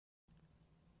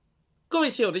各位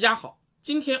棋友大家好，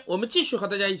今天我们继续和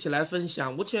大家一起来分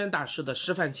享吴清源大师的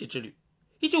十番棋之旅。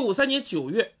1953年9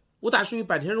月，吴大师与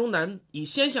坂田荣南以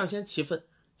先象先棋分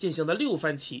进行的6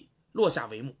番棋落下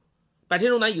帷幕，坂田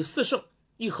荣南以4胜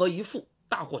1和1负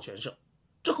大获全胜。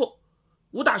之后，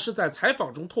吴大师在采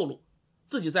访中透露，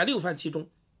自己在6番棋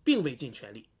中并未尽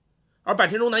全力，而坂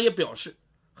田荣南也表示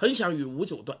很想与吴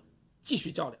九段继续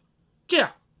较量。这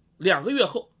样2个月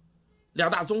后，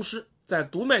两大宗师在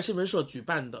读卖新闻社举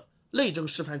办的类争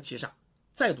十番棋上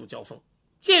再度交锋。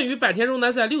鉴于坂田荣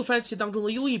南在6番棋当中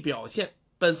的优异表现，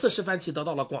本次十番棋得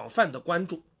到了广泛的关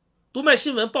注。读卖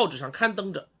新闻报纸上刊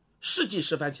登着世纪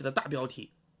十番棋的大标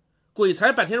题，鬼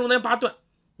才坂田荣南8段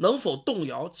能否动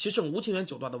摇棋圣吴清源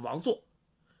9段的王座，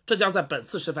这将在本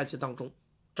次十番棋当中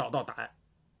找到答案。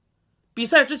比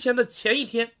赛之前的前一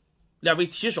天，两位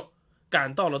棋手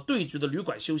赶到了对局的旅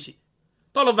馆休息。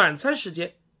到了晚餐时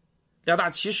间，两大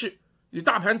棋士与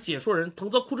大盘解说人藤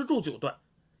泽库之助9段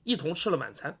一同吃了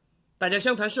晚餐，大家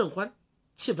相谈甚欢，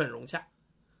气氛融洽。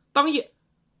当夜，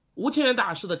吴清源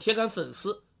大师的铁杆粉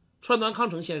丝川端康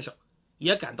成先生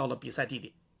也赶到了比赛地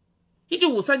点。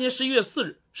1953年11月4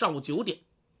日上午9点，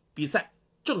比赛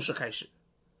正式开始。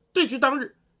对局当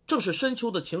日正是深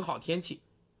秋的晴好天气，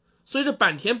随着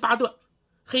坂田8段，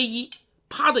黑衣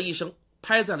啪的一声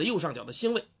拍在了右上角的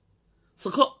星位。此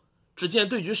刻，只见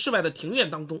对局室外的庭院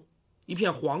当中，一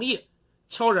片黄叶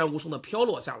悄然无声地飘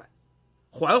落下来，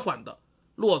缓缓地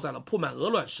落在了铺满鹅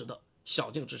卵石的小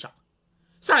径之上。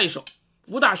下一手，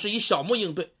吴大师以小目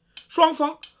应对，双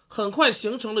方很快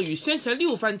形成了与先前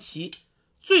6番棋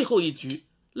最后一局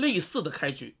类似的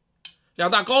开局。两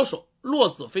大高手落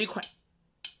子飞快，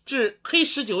至黑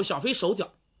19小飞手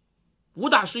脚，吴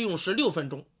大师用时6分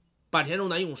钟，坂田荣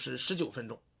南用时19分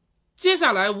钟。接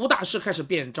下来吴大师开始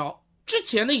变招。之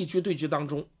前的一局对局当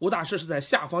中，吴大师是在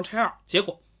下方拆2，结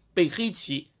果被黑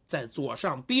棋在左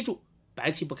上逼住，白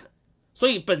棋不肯，所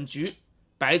以本局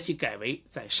白棋改为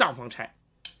在上方拆，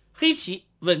黑棋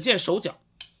稳健手脚，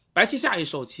白棋下一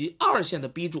手棋2线的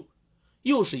逼住，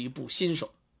又是一步新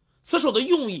手。此手的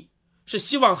用意是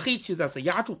希望黑棋再次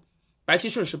压住，白棋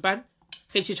顺势扳，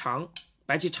黑棋长，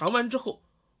白棋长完之后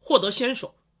获得先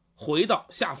手，回到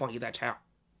下方一带拆2。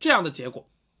这样的结果，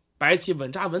白棋稳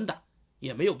扎稳打，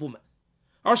也没有不满。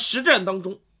而实战当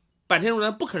中，坂田荣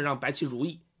南不肯让白棋如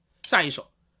意，下一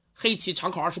手黑棋长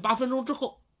考28分钟之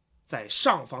后在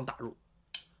上方打入，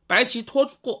白棋拖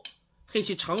过，黑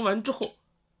棋长完之后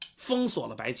封锁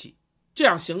了白棋，这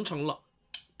样形成了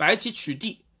白棋取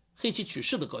地黑棋取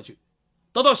势的格局。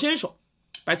得到先手，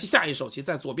白棋下一手棋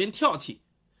在左边跳起，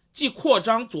既扩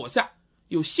张左下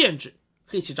又限制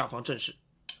黑棋上方阵势，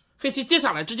黑棋接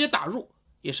下来直接打入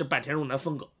也是坂田荣南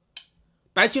风格。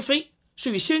白棋飞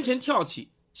是与先前跳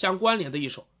起相关联的一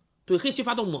手，对黑棋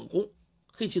发动猛攻，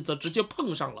黑棋则直接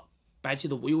碰上了白棋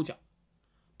的无忧角。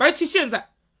白棋现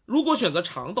在如果选择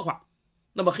长的话，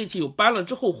那么黑棋有搬了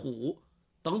之后虎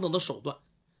等等的手段，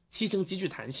棋形极具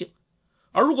弹性。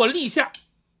而如果立下，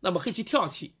那么黑棋跳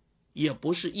起也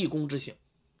不是易攻之行。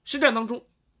实战当中，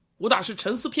吴大师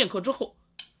沉思片刻之后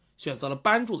选择了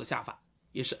扳住的下法，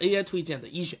也是 AI 推荐的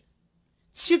一选，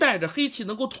期待着黑棋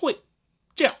能够退，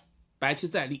这样白棋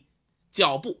再立，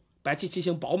脚步白棋棋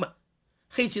形饱满，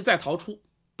黑棋再逃出，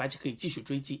白棋可以继续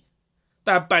追击。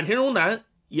但坂田荣南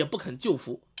也不肯就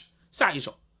服，下一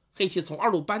手黑棋从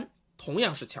2路扳，同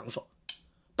样是强手，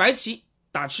白棋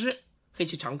打吃，黑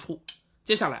棋长出，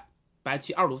接下来白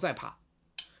棋2路再爬，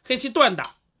黑棋断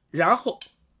打，然后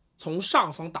从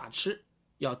上方打吃，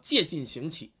要借进行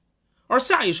棋。而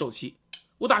下一手棋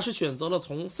吴大师选择了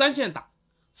从3线打，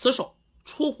此手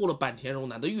出乎了坂田荣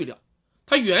南的预料。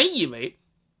他原以为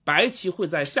白棋会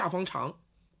在下方长，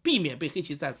避免被黑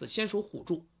棋再次先手唬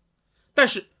住，但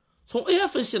是从 AI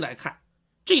分析来看，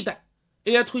这一代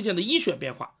AI 推荐的一选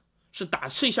变化是打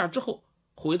吃一下之后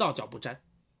回到脚步粘，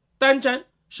单粘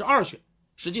是2选，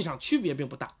实际上区别并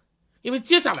不大，因为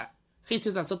接下来黑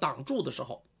棋在此挡住的时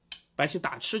候，白棋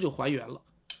打吃就还原了，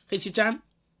黑棋粘，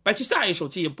白棋下一手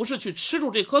棋也不是去吃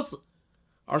住这颗子，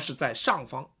而是在上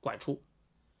方拐出。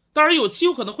当然有棋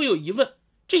友可能会有疑问，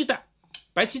这一代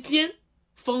白棋尖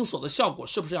封锁的效果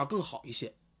是不是要更好一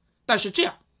些？但是这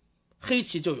样黑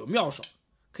棋就有妙手，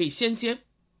可以先尖，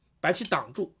白棋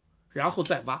挡住，然后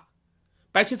再挖，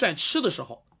白棋在吃的时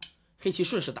候黑棋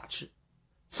顺势打吃。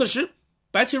此时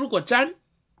白棋如果粘，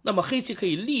那么黑棋可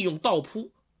以利用倒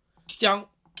扑将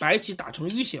白棋打成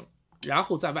鱼形，然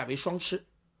后在外围双吃，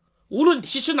无论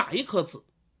提吃哪一颗子，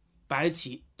白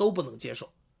棋都不能接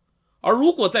受。而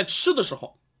如果在吃的时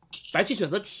候白棋选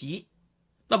择提，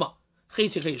那么黑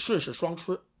棋可以顺势双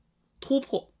吃，突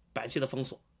破白棋的封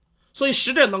锁。所以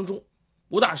实战当中，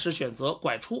吴大师选择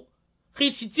拐出，黑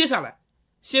棋接下来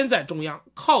先在中央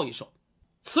靠一手。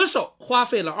此手花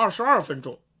费了22分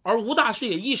钟，而吴大师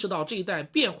也意识到这一带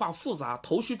变化复杂，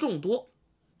头绪众多。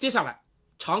接下来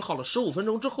长考了15分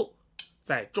钟之后，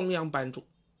在中央扳住。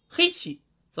黑棋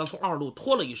则从二路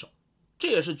拖了一手，这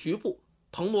也是局部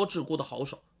腾挪桎梏的好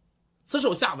手。此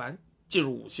手下完，进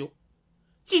入午休。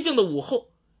寂静的午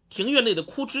后，庭院内的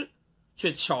枯枝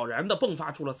却悄然地迸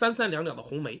发出了三三两两的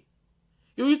红梅。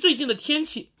由于最近的天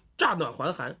气乍暖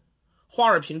还寒，花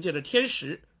儿凭借着天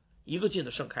时一个劲地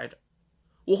盛开着。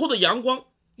午后的阳光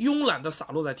慵懒地洒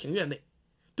落在庭院内，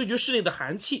对决室内的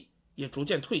寒气也逐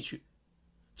渐退去。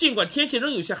尽管天气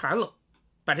仍有些寒冷，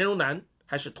坂田荣男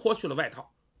还是脱去了外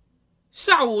套。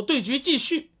下午对局继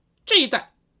续，这一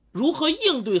带如何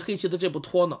应对黑棋的这步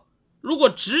拖呢？如果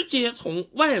直接从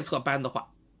外侧扳的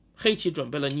话，黑棋准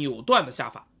备了扭断的下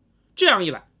法。这样一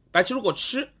来，白棋如果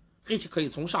吃，黑棋可以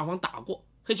从上方打过，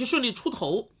黑棋顺利出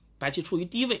头，白棋处于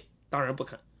低位，当然不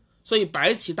肯，所以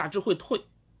白棋大致会退，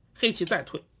黑棋再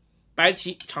退，白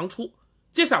棋长出。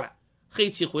接下来黑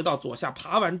棋回到左下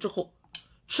爬完之后，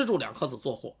吃住2颗子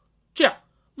做活，这样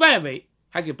外围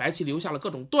还给白棋留下了各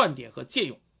种断点和借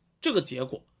用。这个结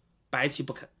果白棋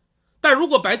不肯，但如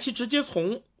果白棋直接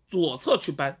从左侧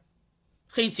去扳，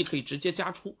黑棋可以直接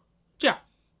加出，这样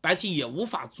白棋也无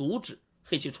法阻止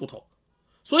黑棋出头。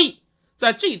所以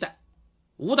在这一带，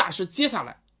吴大师接下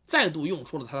来再度用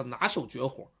出了他的拿手绝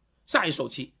活。下一手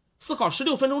棋思考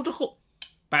16分钟之后，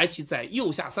白棋在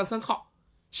右下3-3靠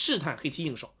试探黑棋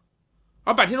应手，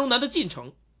而坂田荣男的进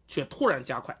程却突然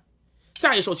加快。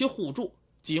下一手棋虎住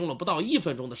仅用了不到1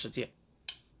分钟的时间，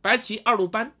白棋二路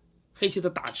扳，黑棋的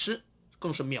打吃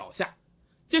更是秒下。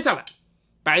接下来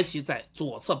白棋在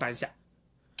左侧扳下，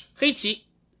黑棋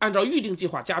按照预定计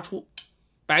划加出，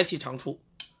白棋长出，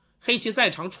黑棋再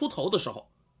长出头的时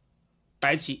候，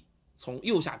白棋从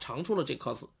右下长出了这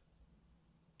颗子。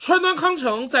川端康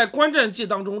成在观战记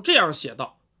当中这样写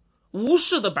道：无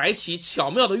视的白棋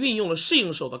巧妙地运用了适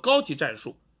应手的高级战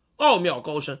术，奥妙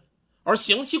高深，而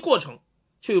行棋过程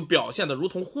却又表现得如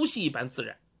同呼吸一般自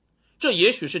然。这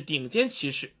也许是顶尖棋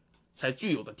士才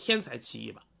具有的天才棋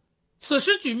艺吧。此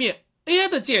时局面 AI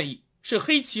的建议是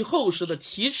黑棋后时的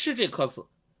提吃这颗子。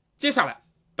接下来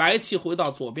白棋回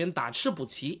到左边打吃补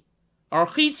棋，而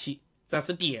黑棋再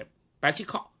次点，白棋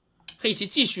靠，黑棋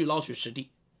继续捞取实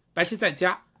地，白棋再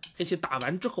加，黑棋打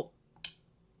完之后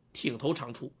挺头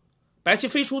长出，白棋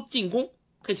飞出进攻，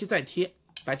黑棋再贴，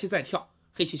白棋再跳，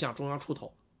黑棋向中央出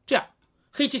头。这样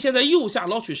黑棋现在右下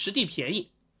捞取实地便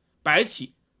宜，白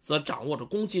棋则掌握着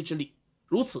攻击之力，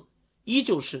如此依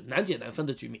旧是难解难分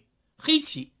的局面，黑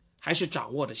棋还是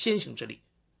掌握着先行之力。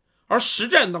而实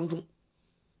战当中，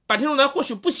坂田荣男或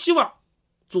许不希望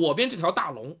左边这条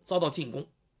大龙遭到进攻，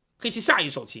黑棋下一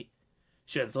手棋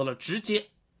选择了直接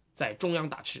在中央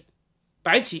打吃，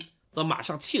白棋则马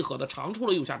上契合的长出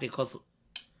了右下这颗子，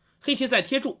黑棋再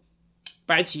贴住，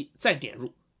白棋再点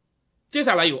入。接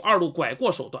下来有二路拐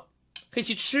过手段，黑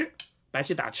棋吃，白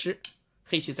棋打吃，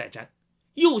黑棋再粘，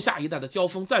右下一带的交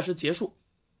锋暂时结束，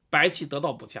白棋得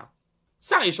到补强。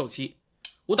下一手棋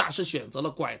吴大师选择了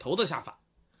拐头的下法，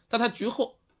但他局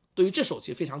后对于这手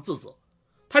棋非常自责，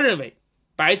他认为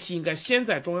白棋应该先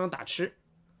在中央打吃，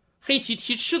黑棋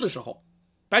提吃的时候，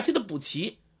白棋的补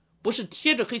棋不是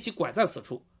贴着黑棋拐在此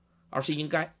处，而是应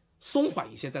该松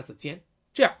缓一些在此间，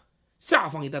这样下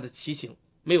方一带的棋形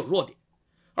没有弱点。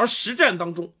而实战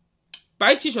当中，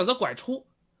白棋选择拐出，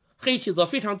黑棋则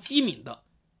非常机敏的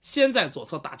先在左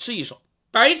侧打吃一手，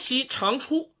白棋长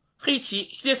出，黑棋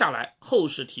接下来后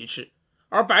势提吃，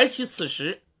而白棋此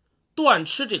时断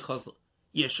吃这颗子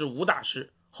也是吴大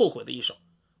师后悔的一手，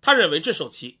他认为这手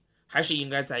棋还是应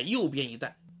该在右边一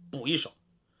带补一手。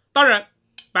当然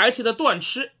白棋的断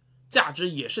吃价值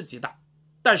也是极大，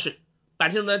但是坂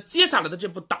田荣男接下来的这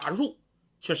步打入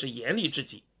却是严厉至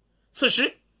极。此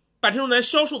时坂田荣男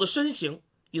消瘦的身形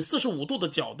以45度的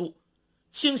角度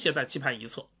倾斜在棋盘一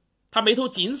侧，他眉头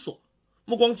紧锁，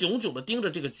目光炯炯地盯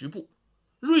着这个局部，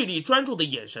锐利专注的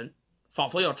眼神仿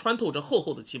佛要穿透这厚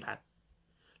厚的棋盘。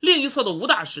另一侧的吴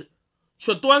大师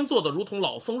却端坐得如同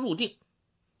老僧入定，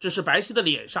只是白棋的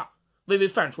脸上微微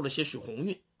泛出了些许红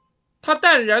晕，他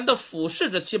淡然地俯视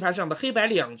着棋盘上的黑白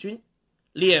两军，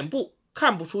脸部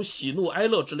看不出喜怒哀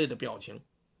乐之类的表情，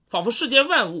仿佛世间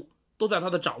万物都在他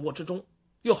的掌握之中，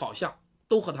又好像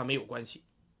都和他没有关系。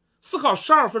思考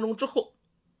12分钟之后，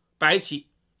白棋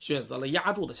选择了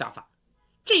压住的下法。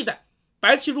这一带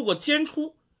白棋如果尖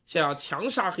出，想要强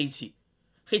杀黑棋，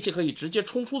黑棋可以直接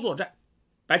冲出作战，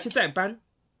白棋再扳，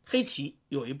黑棋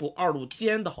有一步二路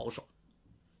尖的好手。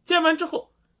尖完之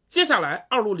后，接下来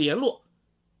二路联络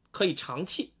可以长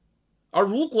气，而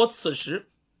如果此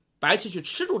时白棋去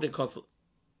吃住这颗子，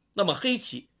那么黑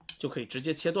棋就可以直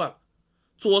接切断了。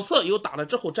左侧有打了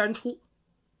之后粘出，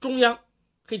中央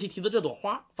黑棋提的这朵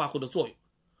花发挥了作用，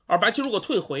而白棋如果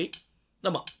退回，那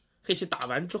么黑棋打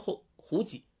完之后胡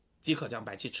挤即可将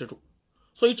白棋吃住。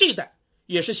所以这一带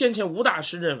也是先前吴大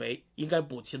师认为应该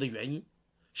补棋的原因。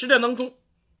实战当中，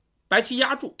白棋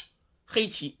压住，黑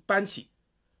棋扳棋，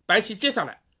白棋接下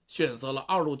来选择了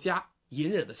二路加隐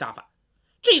忍的下法。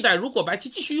这一带如果白棋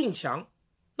继续用强，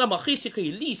那么黑棋可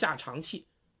以立下长气，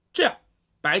这样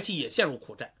白棋也陷入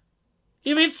苦战。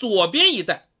因为左边一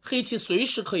带黑棋随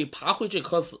时可以爬回这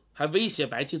颗子，还威胁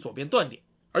白棋左边断点，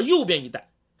而右边一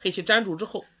带黑棋粘住之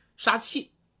后杀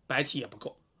气，白棋也不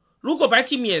够。如果白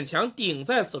棋勉强顶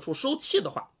在此处收气的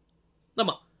话，那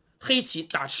么黑棋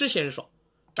打吃先手，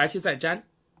白棋再粘，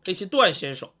黑棋断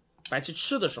先手，白棋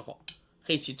吃的时候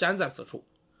黑棋粘在此处，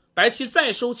白棋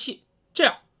再收气，这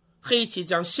样黑棋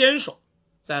将先手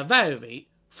在外围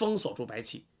封锁住白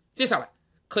棋，接下来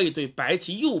可以对白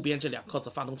棋右边这两颗子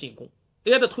发动进攻。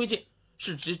 AI 的推荐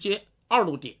是直接二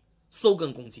路点搜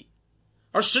根攻击，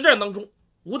而实战当中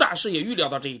吴大师也预料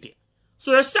到这一点，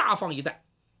虽然下方一带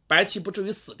白棋不至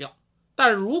于死掉，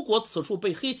但如果此处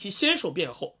被黑棋先手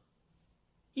变后，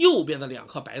右边的两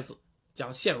颗白子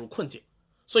将陷入困境。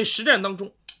所以实战当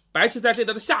中白棋在这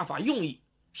带的下法用意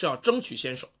是要争取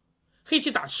先手，黑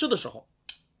棋打吃的时候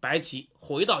白棋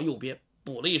回到右边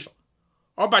补了一手，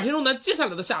而坂田荣男接下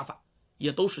来的下法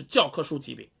也都是教科书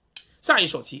级别。下一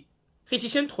手棋黑棋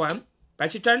先团，白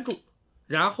棋粘住，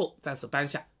然后再次扳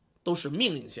下，都是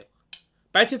命令性。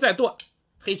白棋再断，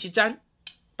黑棋粘，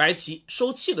白棋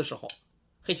收气的时候，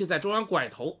黑棋在中央拐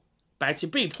头，白棋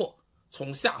被迫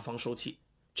从下方收气。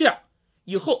这样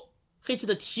以后黑棋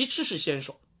的提吃是先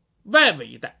手，外围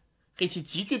一带黑棋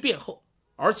急剧变后，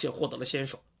而且获得了先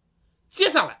手。接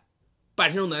下来坂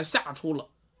田荣男下出了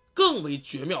更为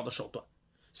绝妙的手段，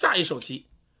下一手棋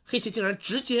黑棋竟然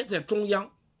直接在中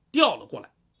央调了过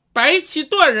来。白棋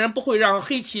断然不会让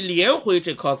黑棋连回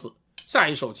这颗子，下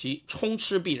一手棋冲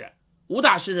吃必然。吴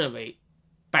大师认为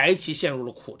白棋陷入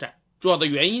了苦战，主要的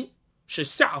原因是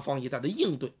下方一带的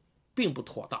应对并不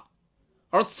妥当。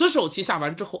而此手棋下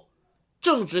完之后，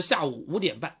正值下午5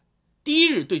点半，第一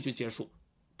日对局结束。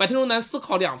坂田荣男思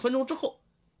考2分钟之后，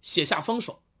写下封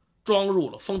手，装入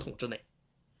了风筒之内。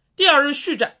第二日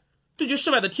续战，对局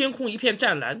室外的天空一片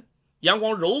湛蓝，阳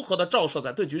光柔和地照射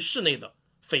在对局室内的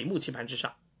榧木棋盘之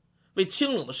上，为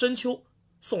清冷的深秋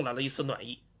送来了一丝暖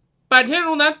意。坂田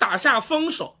荣男打下封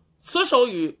手，此手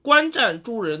与观战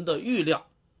诸人的预料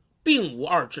并无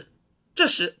二致。这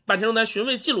时坂田荣男询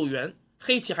问记录员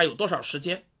黑棋还有多少时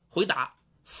间，回答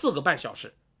4个半小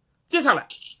时。接下来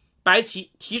白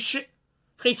棋提吃，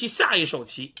黑棋下一手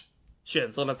棋选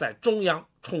择了在中央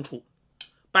冲出，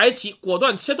白棋果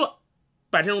断切断，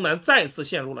坂田荣男再次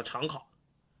陷入了长考。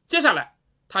接下来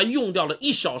他用掉了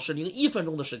1小时01分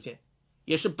钟的时间，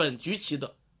也是本局棋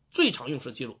的最长用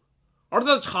时记录，而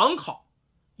他的长考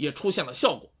也出现了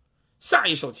效果。下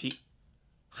一手棋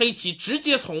黑棋直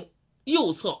接从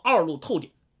右侧2路透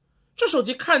点，这手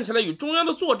棋看起来与中央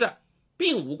的作战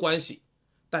并无关系，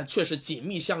但却是紧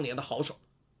密相连的好手。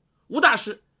吴大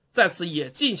师在此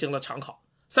也进行了长考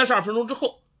，32分钟之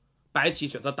后白棋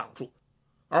选择挡住，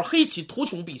而黑棋图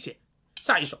穷匕现，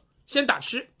下一手先打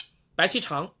吃，白棋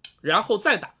长，然后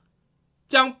再打，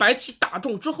将白棋打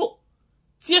中之后，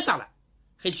接下来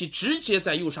黑棋直接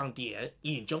在右上点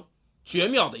引征，绝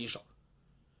妙的一手。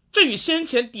这与先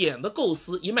前点的构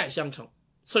思一脉相承。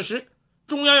此时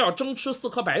中央要争吃4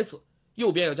颗白子，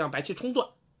右边要将白棋冲断，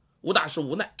吴大师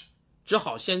无奈，只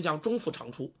好先将中腹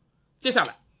长出。接下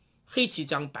来黑棋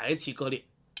将白棋割裂，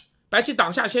白棋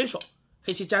挡下先手，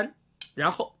黑棋粘，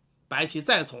然后白棋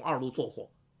再从2路做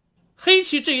活。黑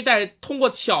棋这一带通过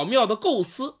巧妙的构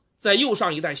思，在右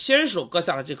上一带先手割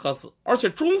下了这颗子，而且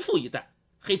中腹一带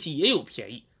黑棋也有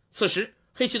便宜。此时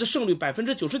黑棋的胜率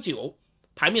 99%，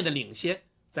 盘面的领先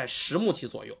在10目棋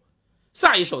左右。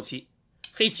下一手棋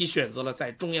黑棋选择了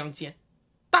在中央尖。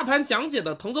大盘讲解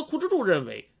的藤泽库之助认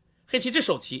为黑棋这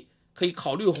手棋可以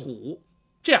考虑虎，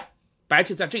这样白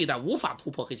棋在这一带无法突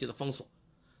破黑棋的封锁，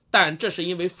但这是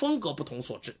因为风格不同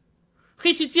所致。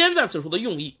黑棋尖在此处的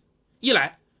用意，一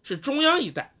来是中央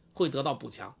一带会得到补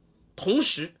强，同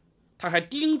时他还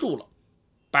盯住了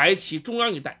白棋中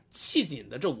央一带气紧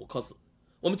的这5颗子。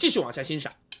我们继续往下欣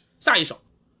赏。下一手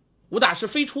吴大师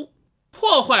飞出，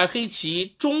破坏黑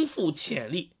棋中腹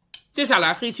潜力。接下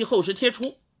来黑棋后实贴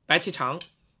出，白棋长，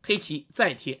黑棋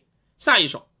再贴。下一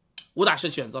手吴大师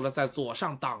选择了在左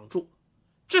上挡住，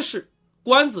这是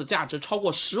官子价值超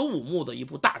过15目的一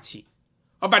步大棋。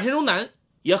而坂田荣男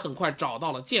也很快找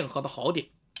到了剑合的好点，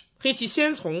黑棋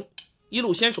先从1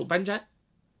路先手扳粘，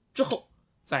之后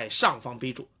在上方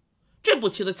逼住。这步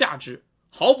棋的价值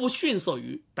毫不逊色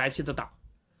于白棋的打。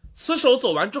此手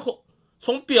走完之后，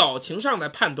从表情上来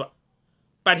判断，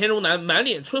坂田荣男满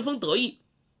脸春风得意，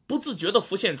不自觉地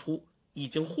浮现出已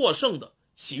经获胜的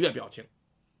喜悦表情。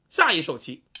下一手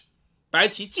棋，白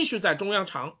棋继续在中央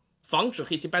长，防止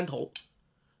黑棋扳头，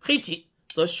黑棋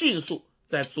则迅速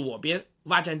在左边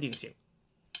挖占定型。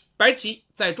白棋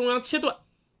在中央切断，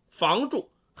防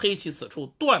住黑棋此处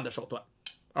断的手段，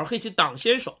而黑棋挡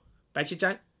先手，白棋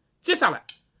粘。接下来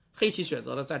黑棋选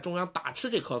择了在中央打吃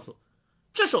这颗子，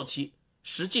这手棋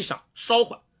实际上稍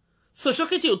缓。此时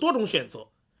黑棋有多种选择，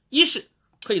一是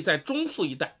可以在中腹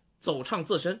一带走唱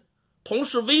自身，同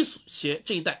时威胁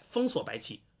这一带封锁白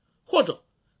棋，或者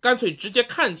干脆直接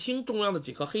看清中央的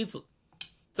几颗黑子，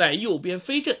在右边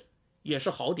飞阵也是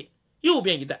好点，右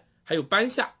边一带还有搬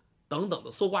下等等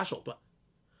的搜刮手段。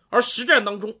而实战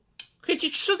当中，黑棋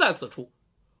吃在此处，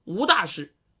吴大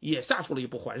师也下出了一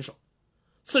步还手。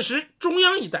此时中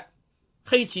央一带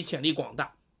黑棋潜力广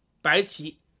大，白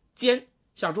棋尖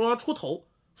向中央出头，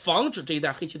防止这一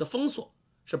带黑棋的封锁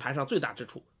是盘上最大之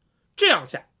处。这样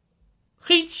下，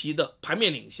黑棋的盘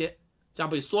面领先将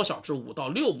被缩小至5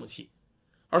到6目棋。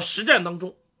而实战当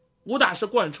中，吴大师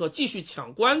贯彻继续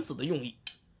抢官子的用意，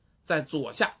在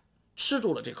左下吃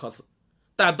住了这颗子，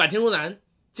但坂田荣男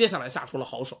接下来下出了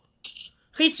好手，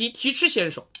黑棋提吃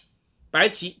先手，白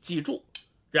棋挤住，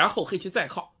然后黑棋再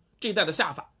靠，这一带的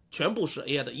下法全部是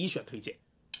AI 的一选推荐。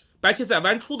白棋在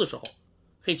弯出的时候，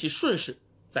黑棋顺势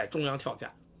在中央跳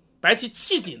架，白棋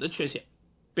气紧的缺陷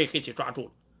被黑棋抓住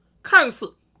了。看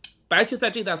似白棋在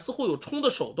这带似乎有冲的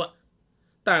手段，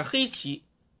但黑棋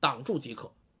挡住即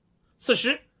可。此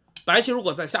时白棋如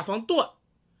果在下方断，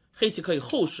黑棋可以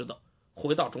后时的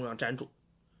回到中央粘住，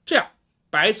这样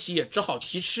白棋也只好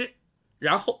提吃，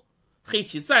然后黑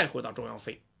棋再回到中央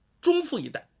飞。中腹一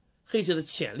带黑棋的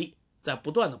潜力在不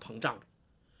断的膨胀着。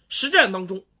实战当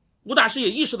中，吴大师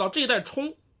也意识到这一带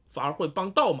冲反而会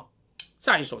帮倒马。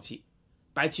下一手棋，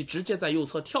白棋直接在右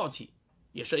侧跳起，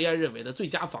也是 AI 认为的最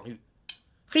佳防御。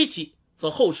黑棋则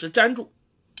后时粘住，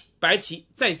白棋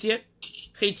再尖，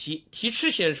黑棋提吃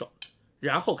先手，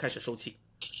然后开始收气。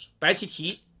白棋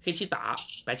提，黑棋打，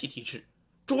白棋提吃，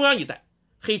中央一带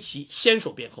黑棋先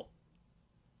手变后。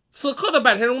此刻的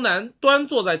坂田荣男端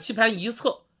坐在棋盘一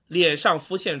侧，脸上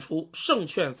浮现出胜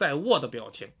券在握的表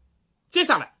情。接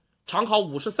下来长考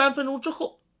53分钟之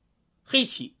后，黑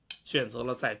棋选择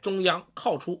了在中央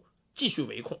靠出继续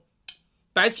围控，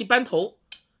白棋扳头，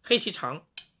黑棋长，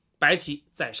白棋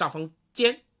在上方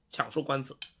尖抢收官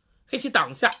子，黑棋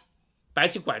挡下，白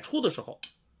棋拐出的时候，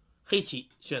黑棋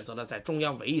选择了在中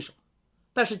央围一手。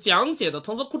但是讲解的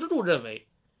藤泽库之助认为，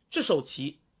这手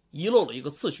棋遗漏了一个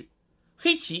次序，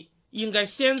黑棋应该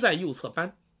先在右侧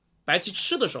扳，白棋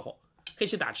吃的时候，黑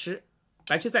棋打吃，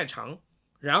白棋再长，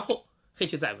然后黑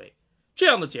棋再围。这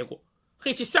样的结果，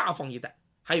黑棋下方一带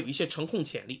还有一些成控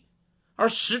潜力。而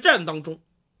实战当中，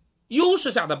优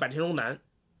势下的坂田荣男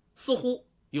似乎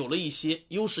有了一些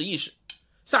优势意识。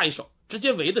下一手直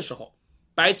接围的时候，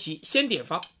白棋先点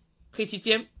方，黑棋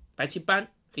尖，白棋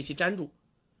扳，黑棋粘住。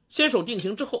先手定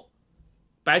型之后，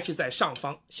白棋在上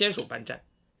方先手扳粘，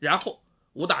然后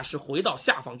吴大师回到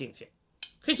下方定型，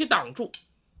黑棋挡住，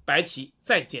白棋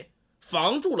再尖，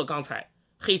防住了刚才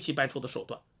黑棋搬出的手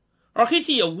段。而黑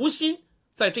棋也无心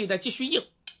在这一带继续硬，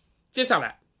接下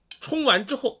来冲完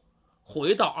之后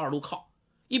回到二路靠，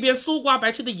一边搜刮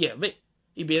白棋的眼位，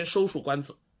一边收束官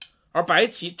子。而白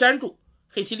棋粘住，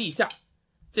黑棋立下，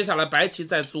接下来白棋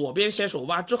在左边先手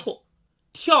挖之后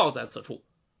跳在此处，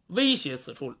威胁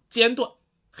此处间断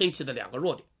黑棋的两个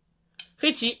弱点。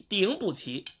黑棋顶补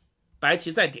棋，白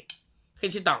棋再点，黑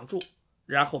棋挡住，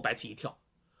然后白棋一跳。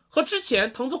和之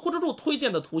前藤泽库之助推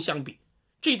荐的图相比，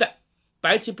这一带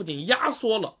白棋不仅压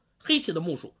缩了黑棋的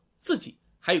目数，自己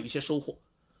还有一些收获。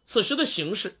此时的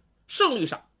形势胜率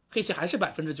上黑棋还是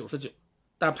 99%，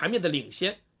 但盘面的领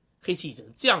先黑棋已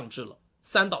经降至了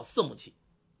3到4目棋。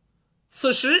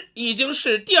此时已经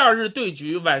是第二日对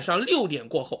局晚上6点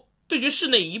过后，对局室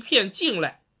内一片静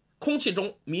赖，空气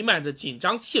中弥漫着紧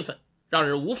张气氛，让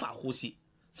人无法呼吸。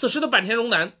此时的坂田荣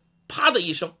男啪的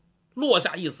一声落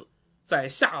下一子，在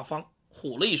下方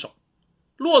虎了一手，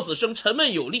落子声沉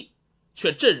闷有力，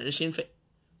却震人心肺，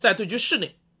在对局室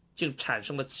内竟产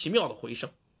生了奇妙的回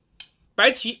声。白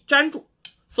棋粘住，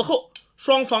此后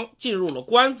双方进入了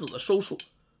官子的收束，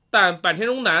但坂田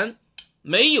荣男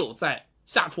没有再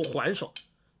下出还手，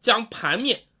将盘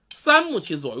面3目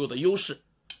棋左右的优势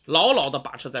牢牢地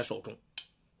把持在手中。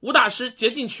吴大师竭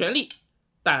尽全力，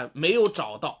但没有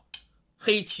找到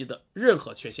黑棋的任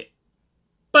何缺陷。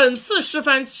本次十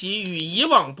番棋与以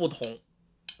往不同，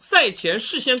赛前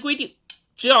事先规定，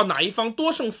只要哪一方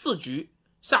多胜4局，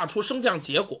下出升降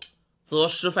结果，则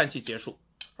10番棋结束，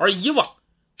而以往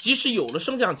即使有了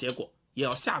升降结果，也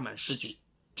要下满10局。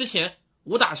之前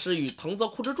吴大师与藤泽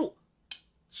库之助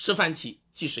10番棋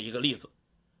即是一个例子。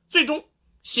最终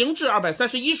行至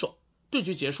231手，对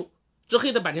局结束，执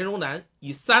黑的坂田荣南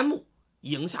以3目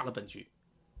赢下了本局。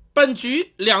本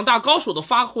局两大高手的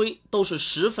发挥都是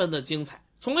十分的精彩。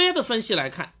从 AI 的分析来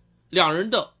看，两人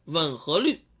的吻合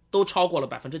率都超过了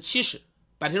 70%，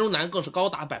 坂田荣南更是高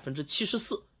达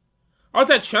 74%。 而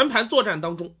在全盘作战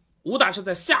当中，吴大师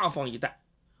在下方一带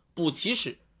补棋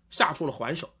时下出了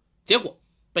还手，结果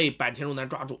被坂田荣南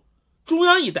抓住。中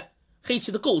央一带黑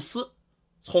棋的构思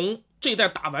从这一带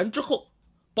打完之后，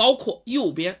包括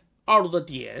右边2路的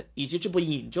点以及这波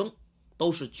引征都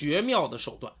是绝妙的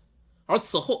手段。而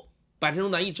此后坂田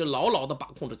荣南一直牢牢地把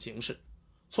控着形势。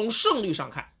从胜率上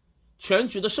看，全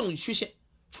局的胜率曲线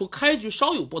除开局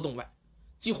稍有波动外，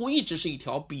几乎一直是一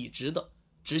条笔直的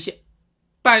直线。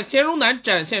坂田荣南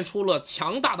展现出了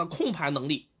强大的控盘能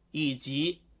力以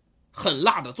及狠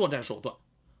辣的作战手段，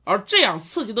而这样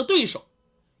刺激的对手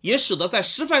也使得在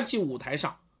10番棋舞台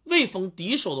上未逢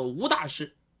敌手的吴大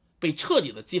师被彻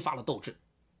底的激发了斗志。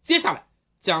接下来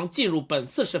将进入本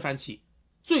次10番棋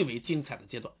最为精彩的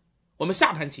阶段，我们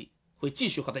下盘棋会继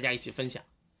续和大家一起分享。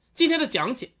今天的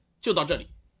讲解就到这里，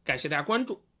感谢大家关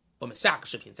注，我们下个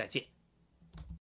视频再见。